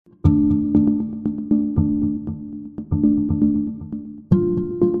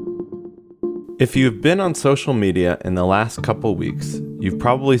If you've been on social media in the last couple weeks, you've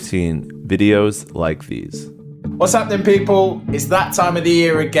probably seen videos like these. What's happening, people? It's that time of the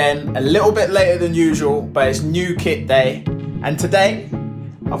year again, a little bit later than usual, but it's new kit day. And today,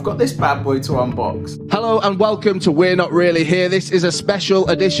 I've got this bad boy to unbox. Hello and welcome to We're Not Really Here. This is a special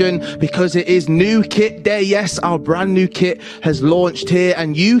edition because it is new kit day. Yes, our brand new kit has launched here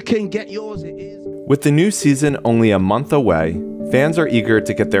and you can get yours. It is. With the new season only a month away, fans are eager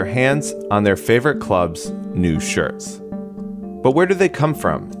to get their hands on their favorite club's new shirts. But where do they come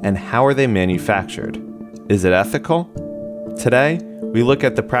from and how are they manufactured? Is it ethical? Today, we look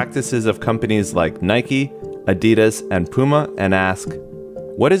at the practices of companies like Nike, Adidas, and Puma and ask,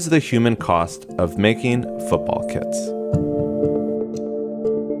 what is the human cost of making football kits?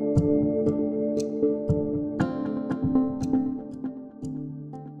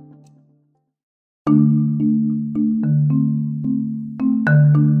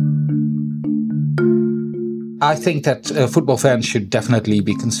 I think that football fans should definitely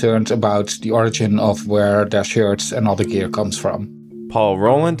be concerned about the origin of where their shirts and other gear comes from. Paul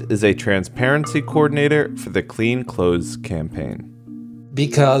Roeland is a transparency coordinator for the Clean Clothes campaign.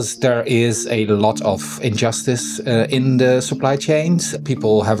 Because there is a lot of injustice in the supply chains.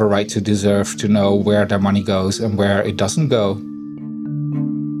 People have a right to deserve to know where their money goes and where it doesn't go.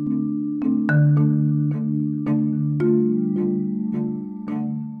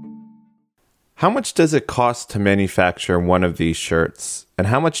 How much does it cost to manufacture one of these shirts, and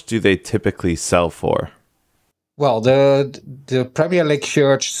how much do they typically sell for? Well, the Premier League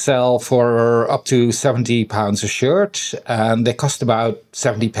shirts sell for up to £70 a shirt, and they cost about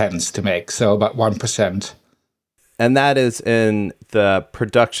 70 pence to make, so about 1%. And that is in the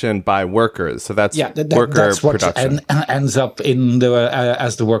production by workers, so that's that's what production. Ends up in the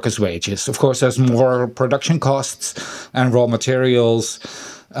as the workers' wages. Of course, there's more production costs and raw materials.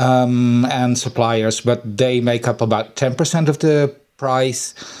 And suppliers, but they make up about 10% of the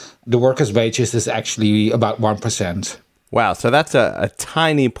price. The workers' wages is actually about 1%. Wow, so that's a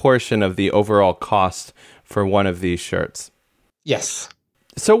tiny portion of the overall cost for one of these shirts. Yes.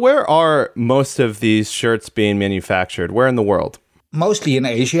 So where are most of these shirts being manufactured? Where in the world? Mostly in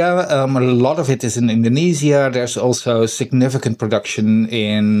Asia. A lot of it is in Indonesia. There's also significant production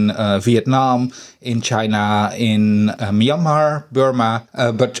in Vietnam, in China, in Myanmar, Burma,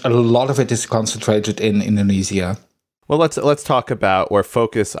 but a lot of it is concentrated in Indonesia. Well, let's talk about or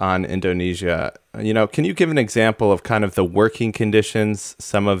focus on Indonesia. You know, can you give an example of kind of the working conditions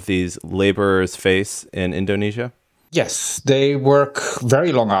some of these laborers face in Indonesia? Yes, they work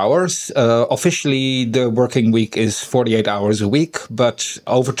very long hours. Officially, the working week is 48 hours a week, but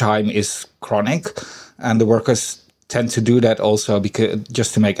overtime is chronic. And the workers tend to do that also because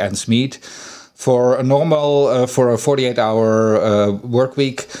just to make ends meet. For a normal, for a 48-hour work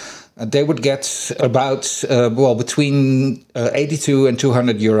week, they would get about, between 82 and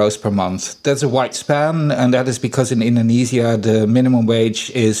 200 euros per month. That's a wide span, and that is because in Indonesia, the minimum wage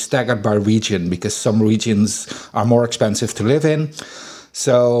is staggered by region, because some regions are more expensive to live in.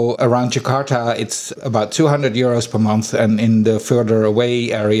 So around Jakarta, it's about 200 euros per month, and in the further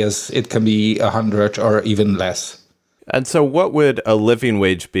away areas, it can be 100 or even less. And so what would a living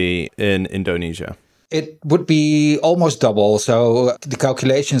wage be in Indonesia? It would be almost double. So the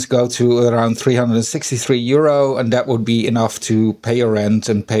calculations go to around 363 euro, and that would be enough to pay your rent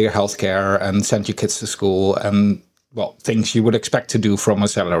and pay your healthcare and send your kids to school and, well, things you would expect to do from a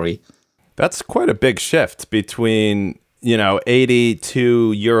salary. That's quite a big shift between,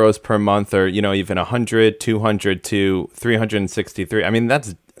 82 euros per month or, even 100, 200 to 363. I mean,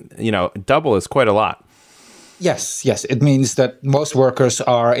 that's, double is quite a lot. Yes. It means that most workers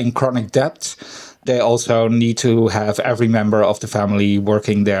are in chronic debt. They also need to have every member of the family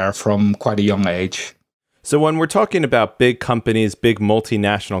working there from quite a young age. So when we're talking about big companies, big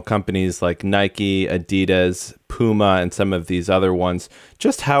multinational companies like Nike, Adidas, Puma, and some of these other ones,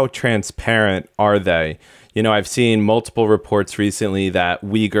 just how transparent are they? I've seen multiple reports recently that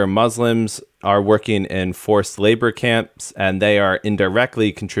Uyghur Muslims are working in forced labor camps, and they are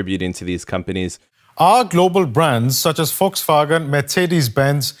indirectly contributing to these companies. Are global brands such as Volkswagen,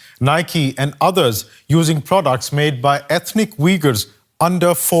 Mercedes-Benz, Nike, and others using products made by ethnic Uyghurs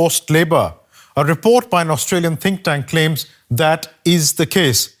under forced labor? A report by an Australian think tank claims that is the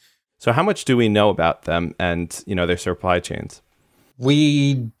case. So how much do we know about them and, their supply chains?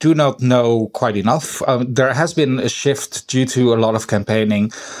 We do not know quite enough. There has been a shift due to a lot of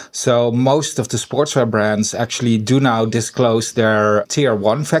campaigning. So most of the sportswear brands actually do now disclose their tier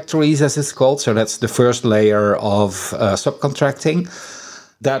 1 factories, as it's called. So that's the first layer of subcontracting.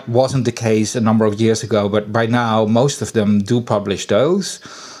 That wasn't the case a number of years ago, but by now most of them do publish those,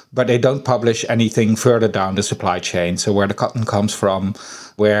 but they don't publish anything further down the supply chain. So where the cotton comes from,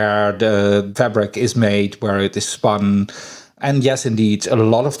 where the fabric is made, where it is spun. And yes, indeed, a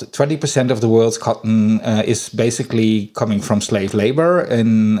lot of 20% of the world's cotton is basically coming from slave labor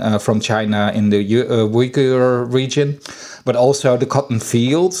from China in the Uyghur region. But also the cotton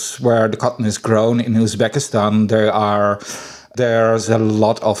fields where the cotton is grown in Uzbekistan, there's a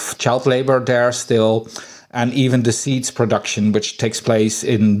lot of child labor there still. And even the seeds production, which takes place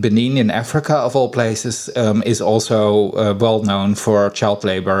in Benin, in Africa, of all places, is also well known for child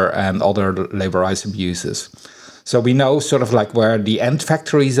labor and other labor rights abuses. So we know sort of like where the end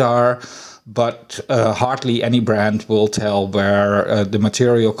factories are, but hardly any brand will tell where the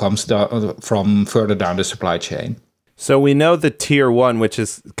material comes from further down the supply chain. So we know the tier 1, which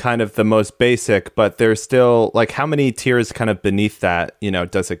is kind of the most basic, but there's still, like, how many tiers kind of beneath that,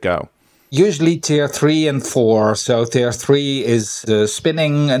 does it go? Usually tier 3 and 4. So tier 3 is the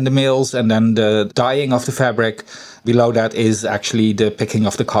spinning and the mills, and then the dyeing of the fabric. Below that is actually the picking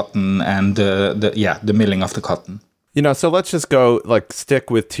of the cotton and the milling of the cotton. So let's just go, stick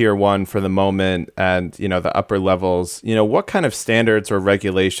with tier 1 for the moment and, the upper levels. What kind of standards or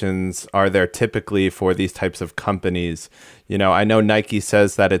regulations are there typically for these types of companies? I know Nike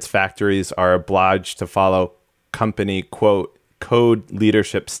says that its factories are obliged to follow company, quote, code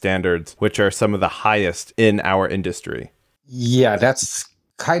leadership standards, which are some of the highest in our industry. Yeah, that's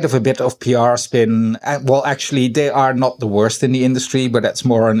kind of a bit of PR spin. Well, actually, they are not the worst in the industry, but that's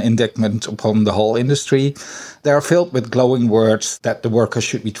more an indictment upon the whole industry. They're filled with glowing words that the workers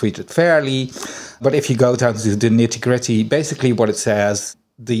should be treated fairly. But if you go down to the nitty-gritty, basically what it says,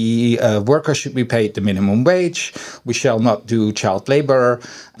 the workers should be paid the minimum wage. We shall not do child labor.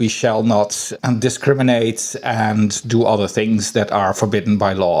 We shall not discriminate and do other things that are forbidden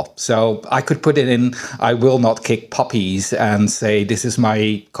by law. So I could put it in, I will not kick puppies and say, this is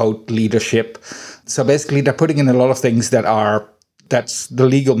my code leadership. So basically they're putting in a lot of things that's the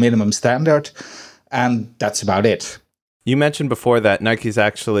legal minimum standard. And that's about it. You mentioned before that Nike's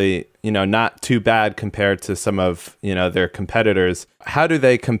actually, not too bad compared to some of, their competitors. How do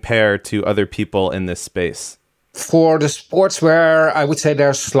they compare to other people in this space? For the sportswear, I would say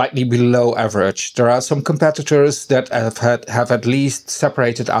they're slightly below average. There are some competitors that have at least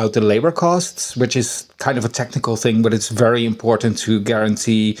separated out the labor costs, which is kind of a technical thing, but it's very important to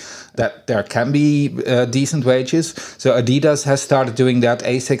guarantee that there can be decent wages. So Adidas has started doing that.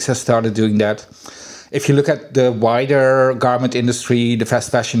 Asics has started doing that. If you look at the wider garment industry, the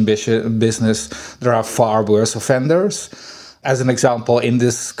fast fashion business, there are far worse offenders. As an example, in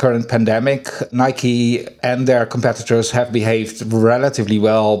this current pandemic, Nike and their competitors have behaved relatively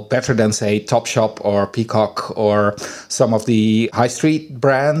well, better than, say, Topshop or Peacock or some of the high street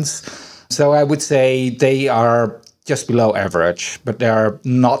brands. So I would say they are just below average, but they're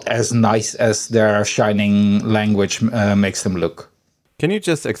not as nice as their shining language makes them look. Can you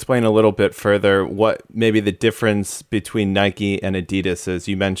just explain a little bit further what maybe the difference between Nike and Adidas is?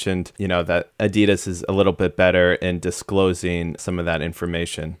 You mentioned, that Adidas is a little bit better in disclosing some of that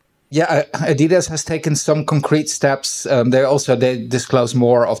information. Yeah, Adidas has taken some concrete steps. They disclose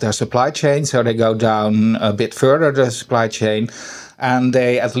more of their supply chain, so they go down a bit further the supply chain. And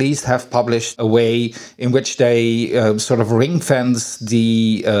they at least have published a way in which they sort of ring fence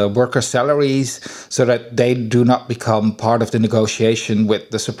the worker salaries so that they do not become part of the negotiation with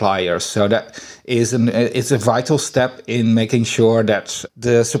the suppliers. So that is it's a vital step in making sure that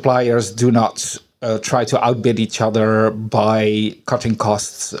the suppliers do not try to outbid each other by cutting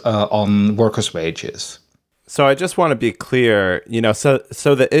costs on workers' wages. So I just want to be clear, so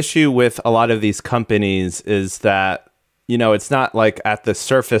the issue with a lot of these companies is that it's not like at the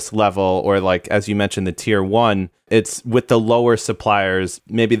surface level or like, as you mentioned, the tier 1, it's with the lower suppliers,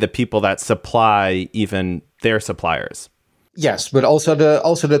 maybe the people that supply even their suppliers. Yes, but also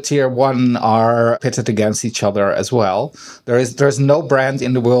the tier 1 are pitted against each other as well. There's no brand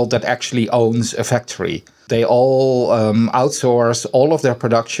in the world that actually owns a factory. They all outsource all of their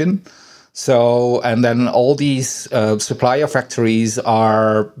production. So, and then all these supplier factories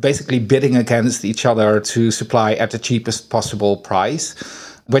are basically bidding against each other to supply at the cheapest possible price,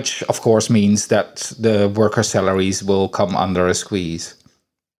 which of course means that the worker salaries will come under a squeeze.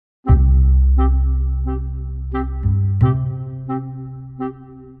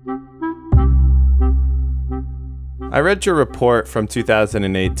 I read your report from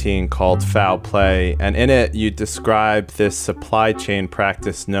 2018 called Foul Play, and in it you describe this supply chain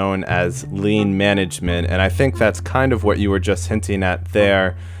practice known as lean management, and I think that's kind of what you were just hinting at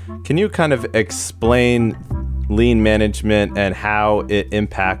there. Can you kind of explain lean management and how it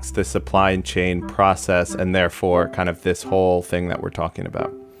impacts the supply chain process and therefore kind of this whole thing that we're talking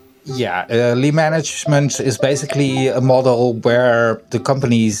about? Yeah, lean management is basically a model where the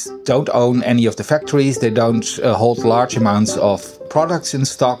companies don't own any of the factories. They don't hold large amounts of products in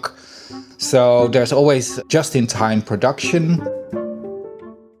stock. So there's always just-in-time production.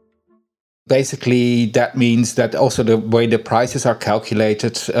 Basically, that means that also the way the prices are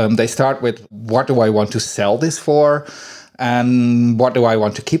calculated, they start with what do I want to sell this for and what do I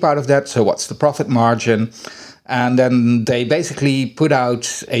want to keep out of that? So what's the profit margin? And then they basically put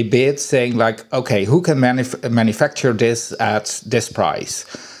out a bid saying like, okay, who can manufacture this at this price?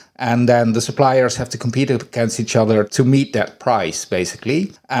 And then the suppliers have to compete against each other to meet that price,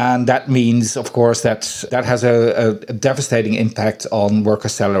 basically. And that means, of course, that has a devastating impact on worker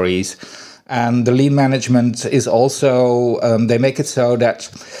salaries. And the lean management is also, they make it so that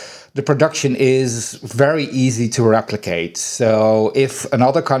the production is very easy to replicate. So if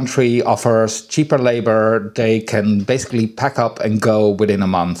another country offers cheaper labor, they can basically pack up and go within a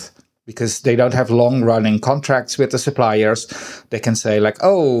month because they don't have long-running contracts with the suppliers. They can say like,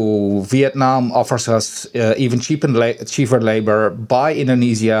 oh, Vietnam offers us even cheaper labor. Bye,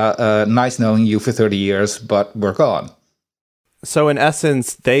 Indonesia. Nice knowing you for 30 years, but we're gone. So in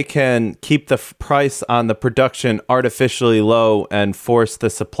essence, they can keep the price on the production artificially low and force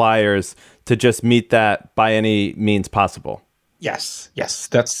the suppliers to just meet that by any means possible. Yes.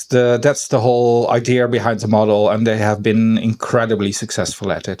 That's the whole idea behind the model, and they have been incredibly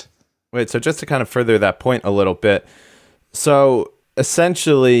successful at it. Wait, so just to kind of further that point a little bit, so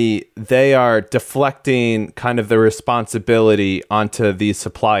essentially they are deflecting kind of the responsibility onto these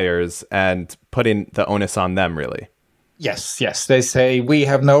suppliers and putting the onus on them, really. Yes. They say we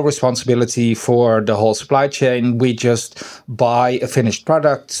have no responsibility for the whole supply chain. We just buy a finished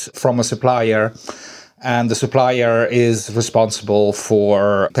product from a supplier, and the supplier is responsible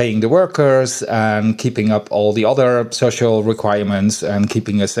for paying the workers and keeping up all the other social requirements and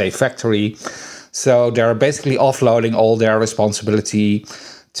keeping a safe factory. So they're basically offloading all their responsibility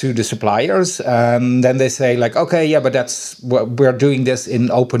to the suppliers. And then they say like, okay, yeah, but we're doing this in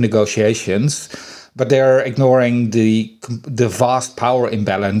open negotiations. But they're ignoring the vast power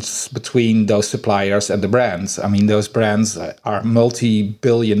imbalance between those suppliers and the brands. I mean, those brands are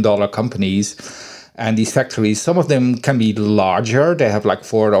multi-billion-dollar companies. And these factories, some of them can be larger. They have like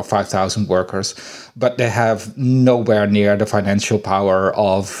 4,000 or 5,000 workers. But they have nowhere near the financial power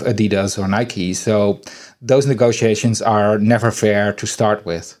of Adidas or Nike. So those negotiations are never fair to start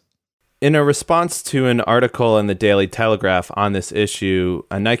with. In a response to an article in the Daily Telegraph on this issue,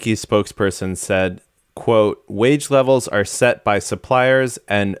 a Nike spokesperson said, quote, wage levels are set by suppliers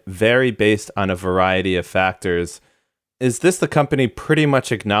and vary based on a variety of factors. Is this the company pretty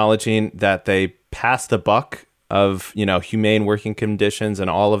much acknowledging that they pass the buck of, humane working conditions and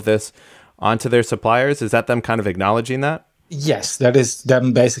all of this onto their suppliers? Is that them kind of acknowledging that? Yes, that is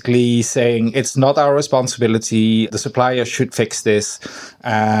them basically saying it's not our responsibility. The supplier should fix this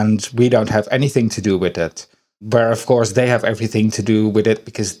and we don't have anything to do with it. Where, of course, they have everything to do with it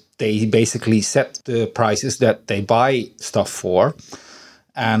because they basically set the prices that they buy stuff for.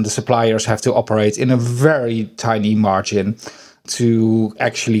 And the suppliers have to operate in a very tiny margin to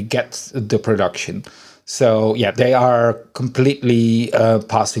actually get the production. So, yeah, they are completely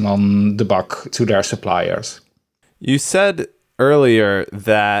passing on the buck to their suppliers. You said earlier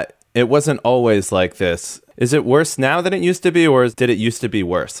that it wasn't always like this. Is it worse now than it used to be, or did it used to be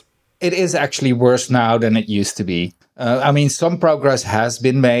worse? It is actually worse now than it used to be. Some progress has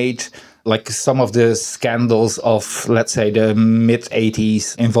been made, like some of the scandals of, let's say, the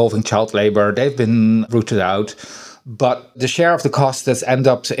mid-80s involving child labor, they've been rooted out. But the share of the cost that's end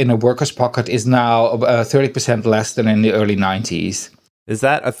up in a worker's pocket is now 30% less than in the early 90s. Is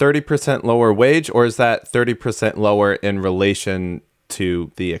that a 30% lower wage, or is that 30% lower in relation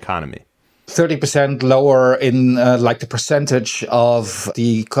to the economy? 30% lower in the percentage of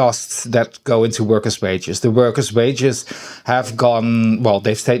the costs that go into workers' wages. The workers' wages have gone,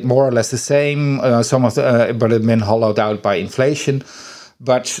 they've stayed more or less the same. But have been hollowed out by inflation.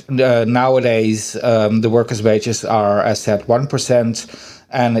 But nowadays, the workers' wages are, as said, 1%.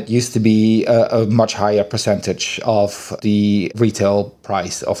 And it used to be a much higher percentage of the retail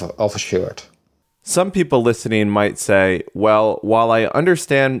price of a shirt. Some people listening might say, well, while I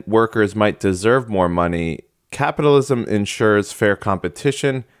understand workers might deserve more money, capitalism ensures fair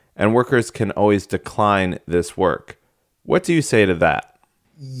competition and workers can always decline this work. What do you say to that?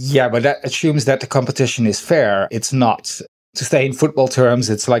 Yeah, but that assumes that the competition is fair. It's not. To stay in football terms,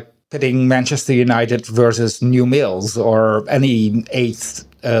 it's like pitting Manchester United versus New Mills or any eighth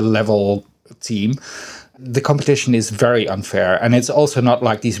level team. The competition is very unfair. And it's also not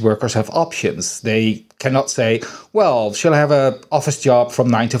like these workers have options. They cannot say, well, shall I have an office job from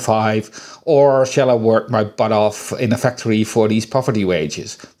 9 to 5? Or shall I work my butt off in a factory for these poverty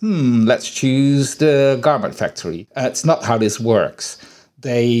wages? Let's choose the garment factory. It's not how this works.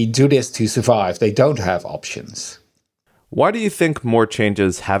 They do this to survive. They don't have options. Why do you think more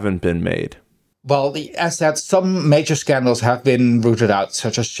changes haven't been made? Well, as said, some major scandals have been rooted out,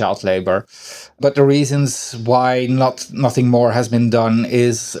 such as child labor. But the reasons why nothing more has been done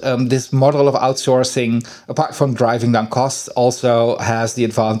is this model of outsourcing, apart from driving down costs, also has the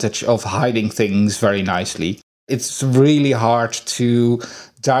advantage of hiding things very nicely. It's really hard to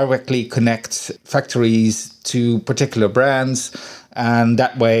directly connect factories to particular brands, and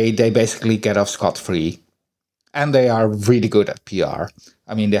that way they basically get off scot-free. And they are really good at PR.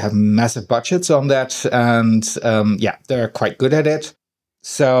 I mean, they have massive budgets on that, and they're quite good at it.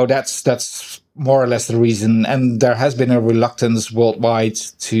 So that's more or less the reason. And there has been a reluctance worldwide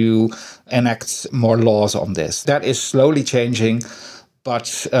to enact more laws on this. That is slowly changing,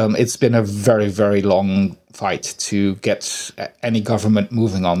 but it's been a very, very long fight to get any government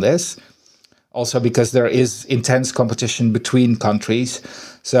moving on this. Also because there is intense competition between countries.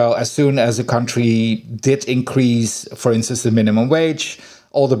 So as soon as a country did increase, for instance, the minimum wage,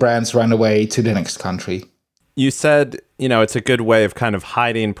 all the brands ran away to the next country. You said, it's a good way of kind of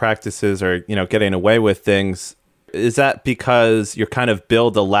hiding practices or, getting away with things. Is that because you're kind of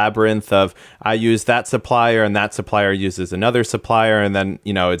build a labyrinth of, I use that supplier and that supplier uses another supplier, and then,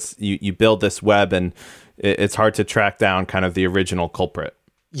 it's you build this web and it's hard to track down kind of the original culprit?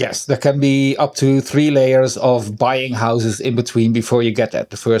 Yes, there can be up to 3 layers of buying houses in between before you get at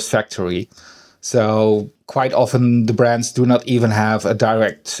the first factory. So quite often the brands do not even have a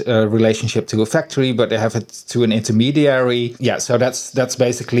direct relationship to a factory, but they have it to an intermediary. Yeah, so that's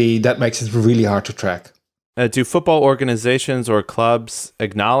basically, that makes it really hard to track. Do football organizations or clubs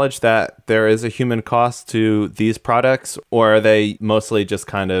acknowledge that there is a human cost to these products, or are they mostly just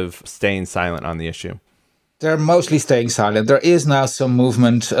kind of staying silent on the issue? They're mostly staying silent. There is now some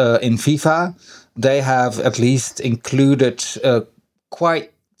movement in FIFA. They have at least included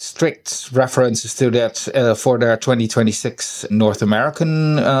quite strict references to that for their 2026 North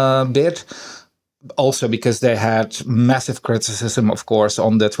American bid. Also because they had massive criticism, of course,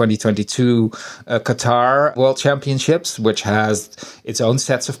 on the 2022 Qatar World Championships, which has its own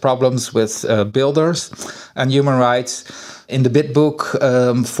sets of problems with builders and human rights. In the bid book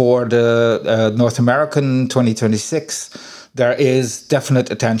for the North American 2026, there is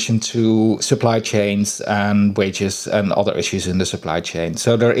definite attention to supply chains and wages and other issues in the supply chain.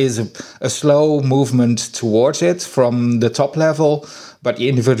 So there is a slow movement towards it from the top level, but the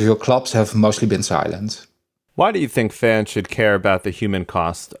individual clubs have mostly been silent. Why do you think fans should care about the human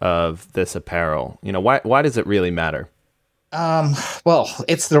cost of this apparel? Why does it really matter? Well,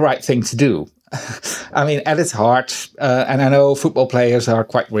 it's the right thing to do. I mean, at its heart, and I know football players are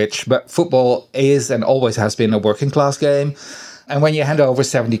quite rich, but football is and always has been a working class game. And when you hand over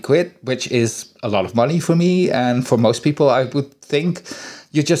 70 quid, which is a lot of money for me and for most people, I would think,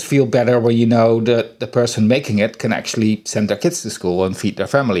 you just feel better when you know that the person making it can actually send their kids to school and feed their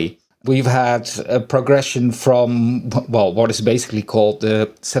family. We've had a progression from, well, what is basically called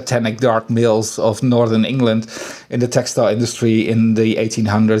the satanic dark mills of northern England in the textile industry in the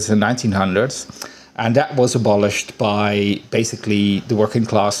 1800s and 1900s. And that was abolished by basically the working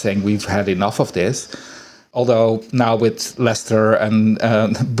class saying we've had enough of this. Although now with Leicester and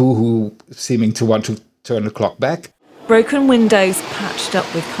Boohoo seeming to want to turn the clock back. Broken windows patched up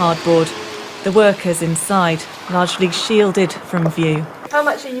with cardboard. The workers inside largely shielded from view. How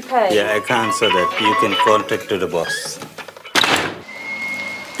much are you paid? Yeah, I can't say that. You can contact to the boss.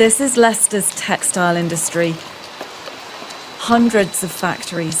 This is Leicester's textile industry. Hundreds of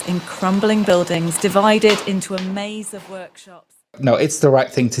factories in crumbling buildings divided into a maze of workshops. No, it's the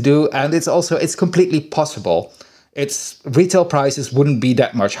right thing to do, and it's completely possible. Retail prices wouldn't be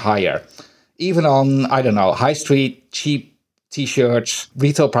that much higher. Even on, I don't know, high street, cheap T-shirts,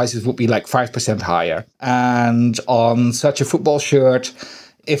 retail prices would be like 5% higher. And on such a football shirt,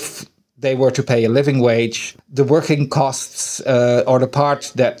 if they were to pay a living wage, the working costs or the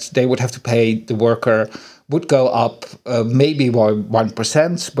part that they would have to pay the worker would go up maybe by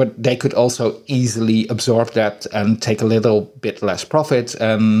 1%, but they could also easily absorb that and take a little bit less profit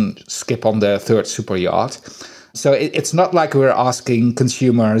and skip on the third super yacht. So it's not like we're asking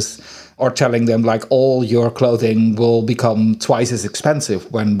consumers or telling them like all your clothing will become twice as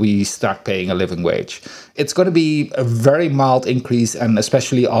expensive when we start paying a living wage. It's going to be a very mild increase, and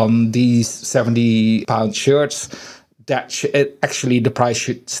especially on these £70 shirts, actually the price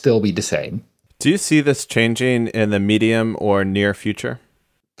should still be the same. Do you see this changing in the medium or near future?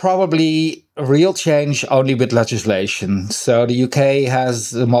 Probably a real change only with legislation. So the UK has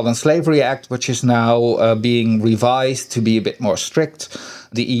the Modern Slavery Act, which is now being revised to be a bit more strict.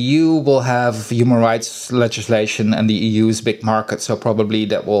 The EU will have human rights legislation, and the EU is a big market, so probably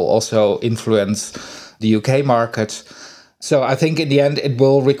that will also influence the UK market. So I think in the end it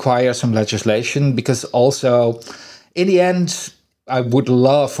will require some legislation, because also in the end I would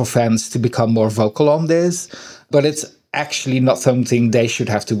love for fans to become more vocal on this, but it's actually not something they should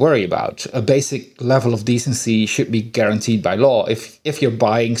have to worry about. A basic level of decency should be guaranteed by law. If you're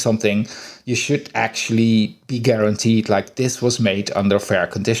buying something, you should actually be guaranteed like this was made under fair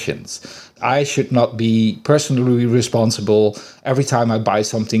conditions. I should not be personally responsible every time I buy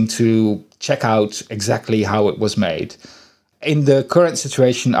something to check out exactly how it was made. In the current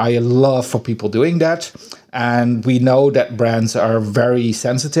situation, I love for people doing that. And we know that brands are very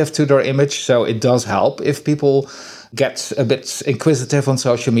sensitive to their image. So it does help if people get a bit inquisitive on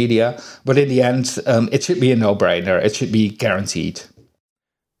social media. But in the end, it should be a no-brainer. It should be guaranteed.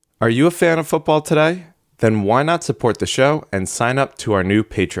 Are you a fan of football today? Then why not support the show and sign up to our new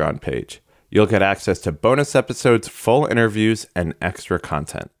Patreon page? You'll get access to bonus episodes, full interviews, and extra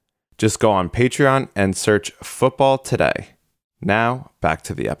content. Just go on Patreon and search Football Today. Now, back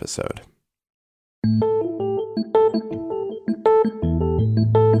to the episode.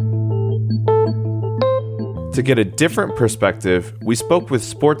 To get a different perspective, we spoke with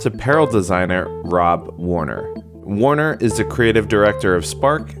sports apparel designer Rob Warner. Warner is the creative director of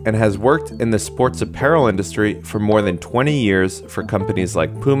Sprak and has worked in the sports apparel industry for more than 20 years for companies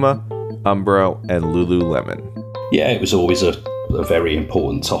like Puma, Umbro, and LuluLemon. Yeah, it was always a very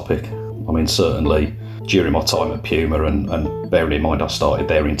important topic. I mean, certainly during my time at Puma, and bearing in mind I started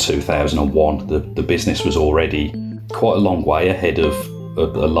there in 2001, the business was already quite a long way ahead of a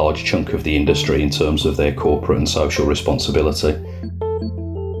large chunk of the industry in terms of their corporate and social responsibility.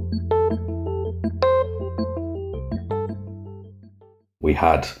 We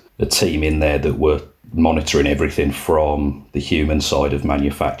had a team in there that were monitoring everything from the human side of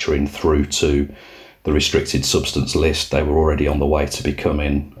manufacturing through to the restricted substance list. They were already on the way to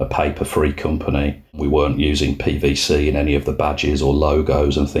becoming a paper-free company. We weren't using PVC in any of the badges or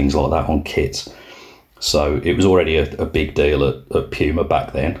logos and things like that on kits. So it was already a big deal at Puma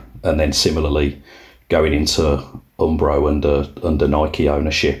back then. And then similarly, going into Umbro under Nike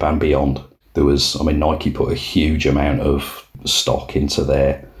ownership and beyond, Nike put a huge amount of stock into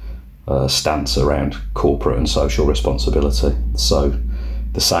their stance around corporate and social responsibility. So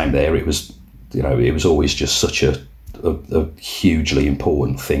the same there, it was always just such a hugely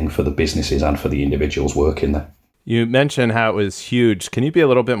important thing for the businesses and for the individuals working there. You mentioned how it was huge. Can you be a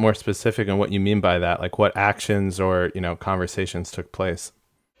little bit more specific on what you mean by that? Like what actions or, conversations took place?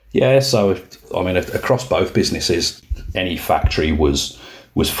 Yeah, so, across both businesses, any factory was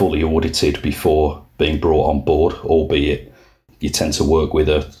fully audited before being brought on board, albeit you tend to work with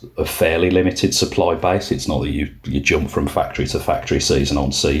a fairly limited supply base. It's not that you jump from factory to factory, season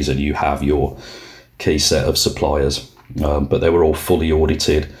on season. You have your key set of suppliers, but they were all fully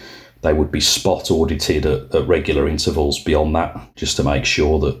audited. They would be spot audited at regular intervals beyond that, just to make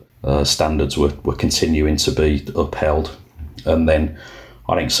sure that standards were continuing to be upheld. And then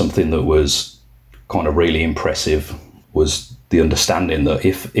I think something that was kind of really impressive was the understanding that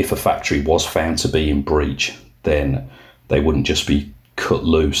if a factory was found to be in breach, then they wouldn't just be cut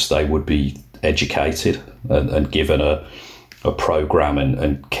loose, they would be educated and given a program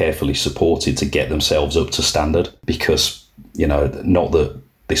and carefully supported to get themselves up to standard. Because, not that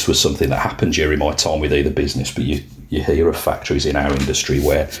this was something that happened during my time with either business, but you hear of factories in our industry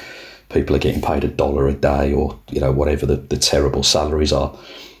where people are getting paid $1 a day or, whatever the terrible salaries are.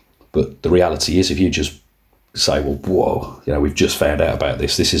 But the reality is, if you just say, well, whoa, we've just found out about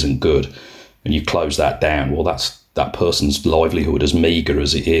this isn't good, and you close that down, well, that person's livelihood, as meagre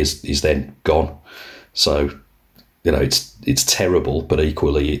as it is then gone. So, it's terrible, but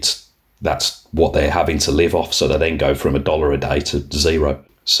equally that's what they're having to live off. So they then go from $1 a day to zero.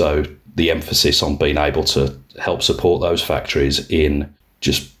 So the emphasis on being able to help support those factories in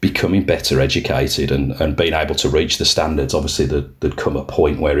just becoming better educated and being able to reach the standards. Obviously, there'd come a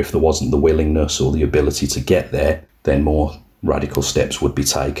point where if there wasn't the willingness or the ability to get there, then more radical steps would be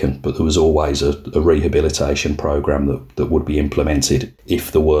taken. But there was always a rehabilitation program that would be implemented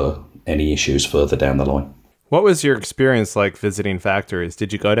if there were any issues further down the line. What was your experience like visiting factories?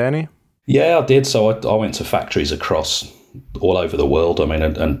 Did you go to any? Yeah, I did. So I went to factories across all over the world.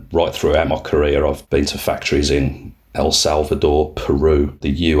 And right throughout my career, I've been to factories in El Salvador, Peru, the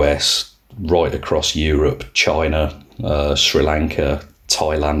US, right across Europe, China, Sri Lanka,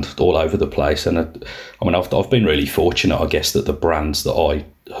 Thailand, all over the place. And I mean, I've been really fortunate, I guess, that the brands that I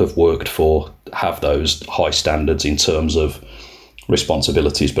have worked for have those high standards in terms of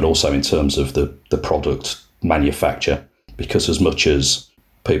responsibilities, but also in terms of the product manufacture. Because as much as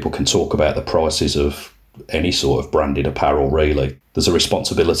people can talk about the prices of any sort of branded apparel, really, there's a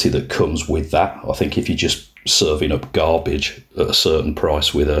responsibility that comes with that. I think if you're just serving up garbage at a certain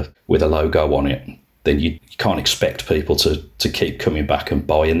price with a logo on it, then you can't expect people to keep coming back and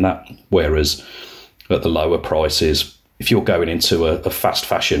buying that. Whereas at the lower prices, if you're going into a fast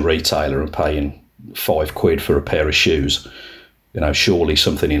fashion retailer and paying £5 for a pair of shoes, surely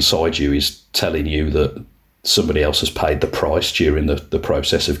something inside you is telling you that somebody else has paid the price during the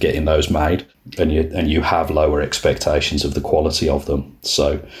process of getting those made, and you have lower expectations of the quality of them.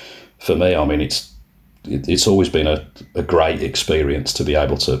 So for me, I mean, it's always been a great experience to be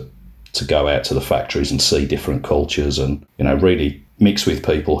able to go out to the factories and see different cultures and, really mix with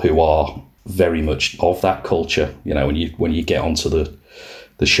people who are very much of that culture. When you get onto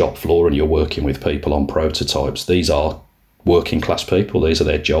the shop floor and you're working with people on prototypes, these are working class people. These are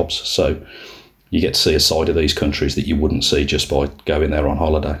their jobs. So you get to see a side of these countries that you wouldn't see just by going there on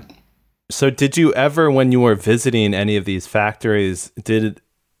holiday. So did you ever, when you were visiting any of these factories, did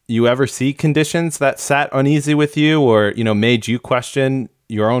you ever see conditions that sat uneasy with you or, made you question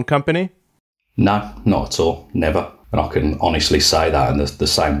your own company? No, not at all. Never. And I can honestly say that, and the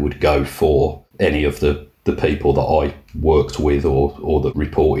same would go for any of the people that I worked with or that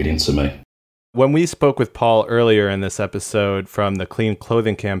reported into me. When we spoke with Paul earlier in this episode from the Clean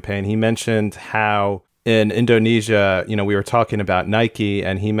Clothing Campaign, he mentioned how in Indonesia, we were talking about Nike,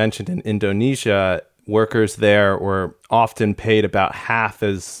 and he mentioned in Indonesia, workers there were often paid about half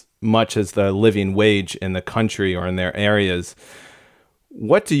as much as the living wage in the country or in their areas.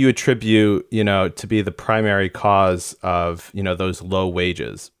 What do you attribute, to be the primary cause of, those low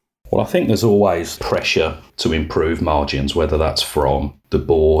wages? Well, I think there's always pressure to improve margins, whether that's from the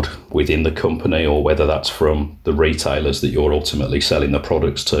board within the company or whether that's from the retailers that you're ultimately selling the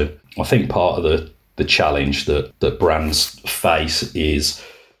products to. I think part of the challenge that brands face is,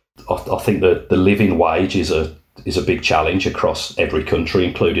 I think that the living wage is a big challenge across every country,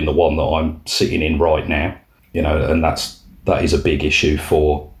 including the one that I'm sitting in right now. And that is a big issue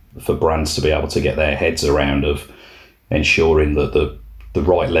for brands to be able to get their heads around, of ensuring that the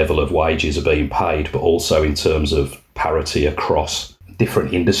right level of wages are being paid, but also in terms of parity across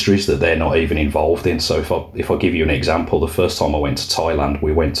different industries that they're not even involved in. So if I give you an example, the first time I went to Thailand,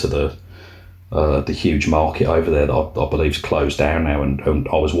 we went to the huge market over there that I believe is closed down now, and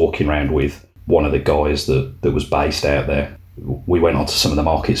I was walking around with one of the guys that was based out there. We went onto some of the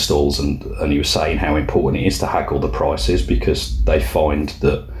market stalls and he was saying how important it is to haggle the prices, because they find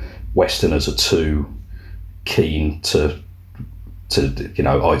that Westerners are too keen to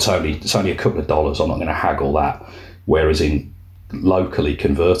it's only a couple of dollars, I'm not going to haggle that. Whereas in locally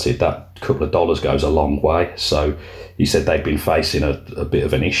converted, that couple of dollars goes a long way. So he said they'd been facing a bit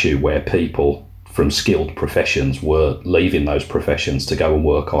of an issue where people from skilled professions were leaving those professions to go and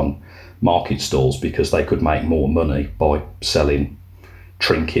work on market stalls because they could make more money by selling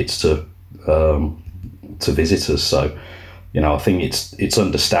trinkets to visitors. So, I think it's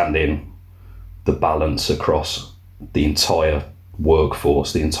understanding the balance across the entire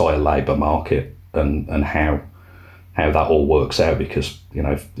workforce, the entire labour market, and how that all works out. Because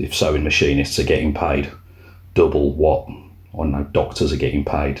if sewing machinists are getting paid double what doctors are getting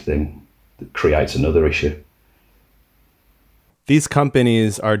paid, then it creates another issue. These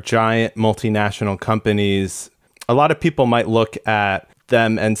companies are giant multinational companies. A lot of people might look at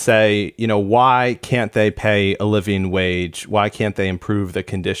them and say, why can't they pay a living wage? Why can't they improve the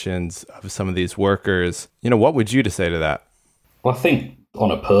conditions of some of these workers? What would you say to that? Well, I think on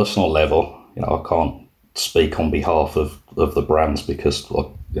a personal level, I can't speak on behalf of the brands because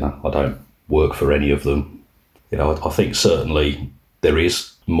I don't work for any of them. I think certainly there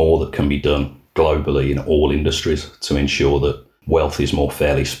is more that can be done globally in all industries to ensure that wealth is more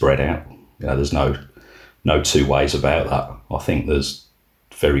fairly spread out. There's no two ways about that. I think there's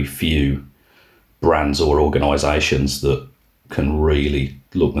very few brands or organisations that can really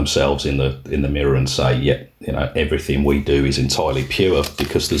look themselves in the mirror and say, everything we do is entirely pure,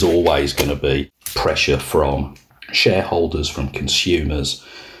 because there's always going to be pressure from shareholders, from consumers,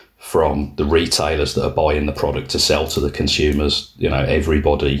 from the retailers that are buying the product to sell to the consumers.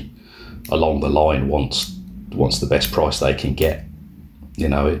 Everybody along the line wants the best price they can get.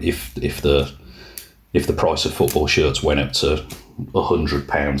 If the price of football shirts went up to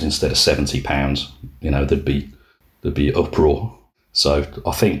 £100 instead of £70, there'd be uproar. So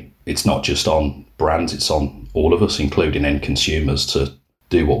I think it's not just on brands, it's on all of us, including end consumers, to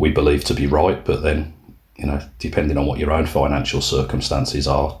do what we believe to be right, but then, you know, depending on what your own financial circumstances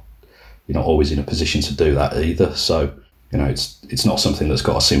are, you're not always in a position to do that either. So, you know, it's not something that's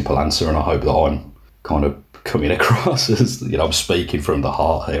got a simple answer, and I hope that I'm kind of coming across as, you know, I'm speaking from the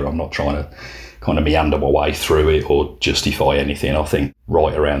heart here. I'm not trying to kind of meander my way through it or justify anything. I think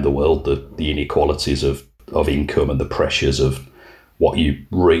right around the world, the inequalities of income and the pressures of what you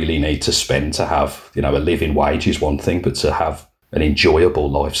really need to spend to have, you know, a living wage is one thing, but to have an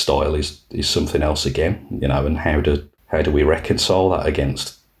enjoyable lifestyle is something else again, you know. And how do we reconcile that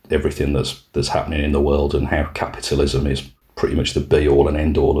against everything that's happening in the world, and how capitalism is pretty much the be all and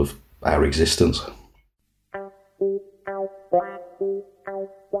end all of our existence?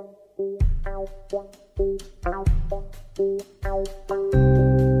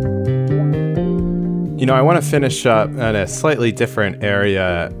 You know, I want to finish up in a slightly different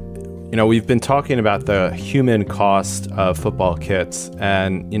area. You know, we've been talking about the human cost of football kits,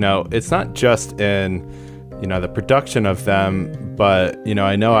 and, you know, it's not just in, you know, the production of them, but, you know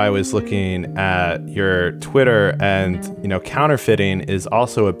I was looking at your Twitter, and, you know, counterfeiting is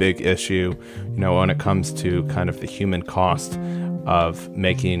also a big issue, you know, when it comes to kind of the human cost of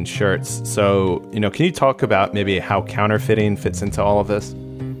making shirts. So, you know, can you talk about maybe how counterfeiting fits into all of this?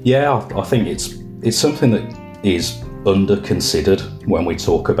 Yeah, I think it's something that is under considered when we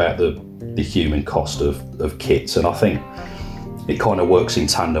talk about the human cost of kits, and I think it kind of works in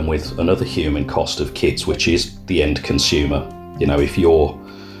tandem with another human cost of kits, which is the end consumer. You know, if you're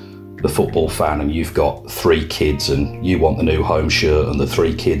the football fan and you've got 3 kids and you want the new home shirt and the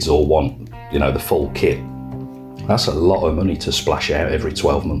 3 kids all want, you know, the full kit, that's a lot of money to splash out every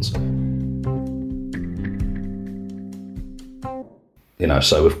 12 months. You know,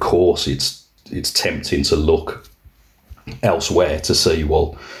 so of course it's tempting to look elsewhere to see,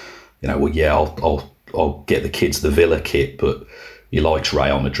 well, you know, well, yeah, I'll get the kids the Villa kit, but he likes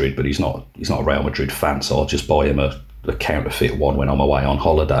Real Madrid, but he's not a Real Madrid fan, so I'll just buy him a counterfeit one when I'm away on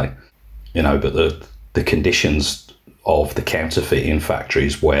holiday. You know, but the conditions of the counterfeiting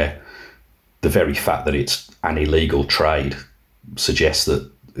factories, where the very fact that it's an illegal trade suggests that,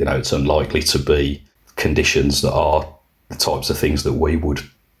 you know, it's unlikely to be conditions that are the types of things that we would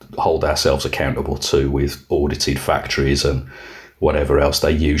hold ourselves accountable to with audited factories and whatever else.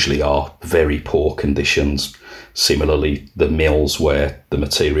 They usually are very poor conditions. Similarly, the mills where the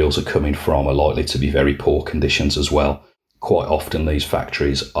materials are coming from are likely to be very poor conditions as well. Quite often these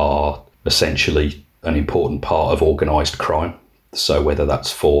factories are essentially an important part of organised crime. So whether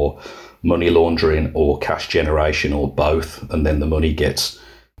that's for money laundering or cash generation or both, and then the money gets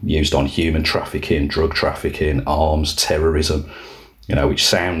used on human trafficking, drug trafficking, arms, terrorism, you know, which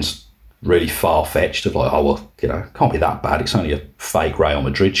sounds really far-fetched, of like, oh, well, you know, it can't be that bad, it's only a fake Real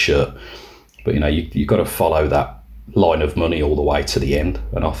Madrid shirt. But, you know, you've got to follow that line of money all the way to the end.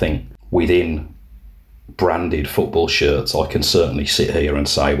 And I think within branded football shirts, I can certainly sit here and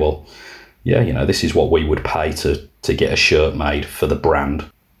say, well, yeah, you know, this is what we would pay to get a shirt made for the brand.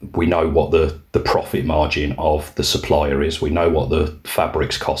 We know what the profit margin of the supplier is. We know what the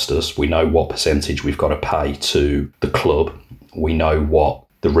fabrics cost us. We know what percentage we've got to pay to the club. We know what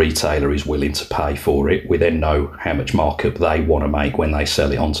the retailer is willing to pay for it. We then know how much markup they want to make when they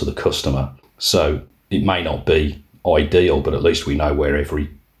sell it on to the customer. So it may not be ideal, but at least we know where every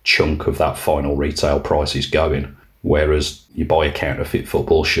chunk of that final retail price is going. Whereas you buy a counterfeit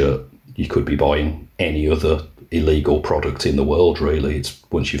football shirt, you could be buying any other illegal product in the world, really. It's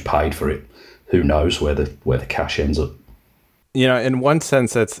once you've paid for it, who knows where the cash ends up. You know, in one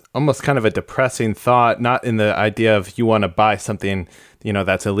sense, it's almost kind of a depressing thought, not in the idea of you want to buy something, you know,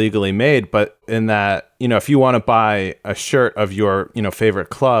 that's illegally made, but in that, you know, if you want to buy a shirt of your, you know, favorite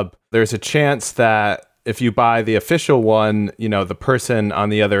club, there's a chance that if you buy the official one, you know, the person on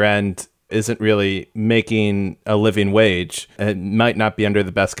the other end isn't really making a living wage. It might not be under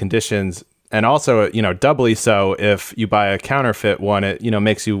the best conditions. And also, you know, doubly so if you buy a counterfeit one, it, you know,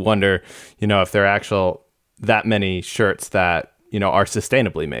 makes you wonder, you know, if there are that many shirts that, you know, are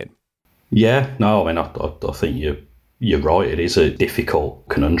sustainably made. Yeah, no, I mean, I think you're right. It is a difficult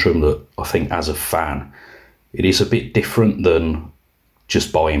conundrum that I think as a fan, it is a bit different than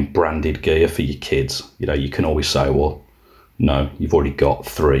just buying branded gear for your kids. You know, you can always say, well, no, you've already got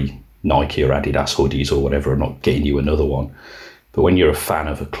 3 Nike or Adidas hoodies or whatever, I'm not getting you another one. But when you're a fan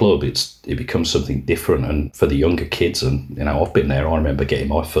of a club, it becomes something different. And for the younger kids, and, you know, I've been there, I remember getting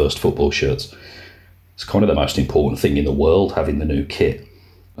my first football shirts. It's kind of the most important thing in the world, having the new kit.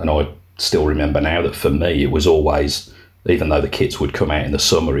 And I still remember now that for me, it was always, even though the kits would come out in the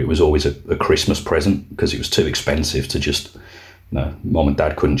summer, it was always a Christmas present, because it was too expensive to just, you know, mum and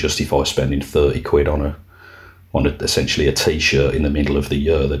dad couldn't justify spending 30 quid on on essentially a t-shirt in the middle of the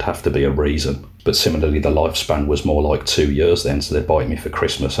year, there'd have to be a reason. But similarly, the lifespan was more like 2 years then, so they'd buy me for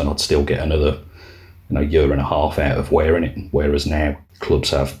Christmas and I'd still get another year and a half out of wearing it. Whereas now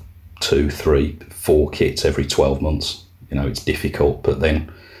clubs have 2, 3, 4 kits every 12 months. It's difficult, but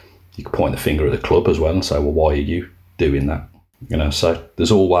then you can point the finger at the club as well and say, well, why are you doing that? So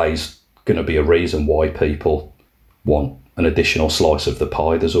there's always going to be a reason why people want an additional slice of the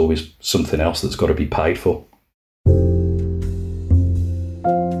pie. There's always something else that's got to be paid for.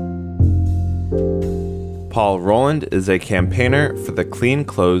 Paul Roeland is a campaigner for the Clean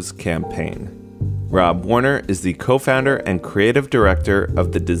Clothes campaign. Rob Warner is the co-founder and creative director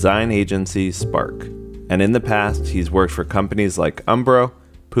of the design agency Sprak. And in the past, he's worked for companies like Umbro,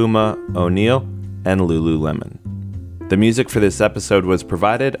 Puma, O'Neill, and LuluLemon. The music for this episode was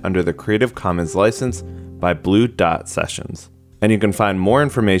provided under the Creative Commons license by Blue Dot Sessions. And you can find more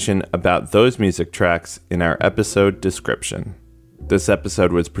information about those music tracks in our episode description. This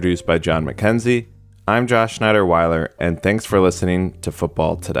episode was produced by John McKenzie. I'm Josh Schneider-Weiler, and thanks for listening to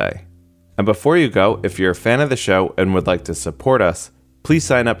Football Today. And before you go, if you're a fan of the show and would like to support us, please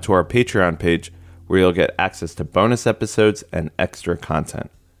sign up to our Patreon page where you'll get access to bonus episodes and extra content.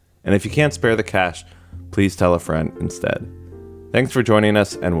 And if you can't spare the cash, please tell a friend instead. Thanks for joining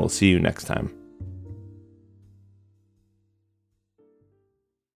us, and we'll see you next time.